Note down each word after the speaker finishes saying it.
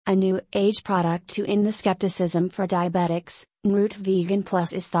A new age product to end the skepticism for diabetics, NRoute Vegan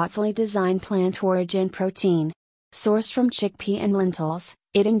Plus is thoughtfully designed plant origin protein. Sourced from chickpea and lentils,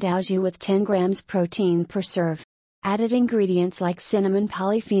 it endows you with 10 grams protein per serve. Added ingredients like cinnamon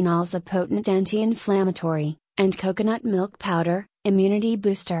polyphenols, a potent anti-inflammatory, and coconut milk powder, immunity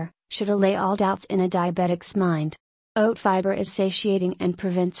booster, should allay all doubts in a diabetic's mind. Oat fiber is satiating and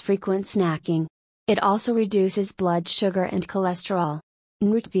prevents frequent snacking. It also reduces blood sugar and cholesterol.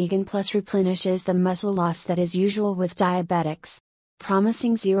 NRoute Vegan Plus replenishes the muscle loss that is usual with diabetics.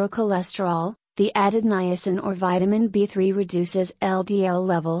 Promising zero cholesterol, the added niacin or vitamin B3 reduces LDL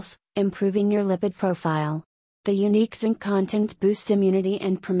levels, improving your lipid profile. The unique zinc content boosts immunity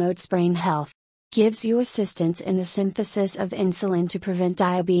and promotes brain health. Gives you assistance in the synthesis of insulin to prevent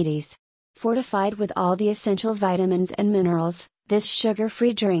diabetes. Fortified with all the essential vitamins and minerals, this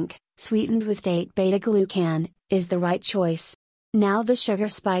sugar-free drink, sweetened with date beta-glucan, is the right choice. Now the sugar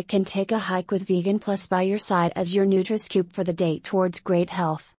spike can take a hike with Vegan Plus by your side as your Nutri-Scoop for the day towards great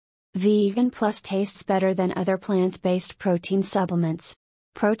health. Vegan Plus tastes better than other plant-based protein supplements.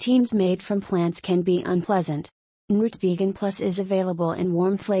 Proteins made from plants can be unpleasant. NRoute Vegan Plus is available in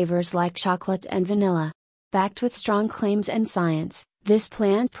warm flavors like chocolate and vanilla. Backed with strong claims and science, this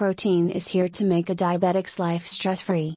plant protein is here to make a diabetic's life stress-free.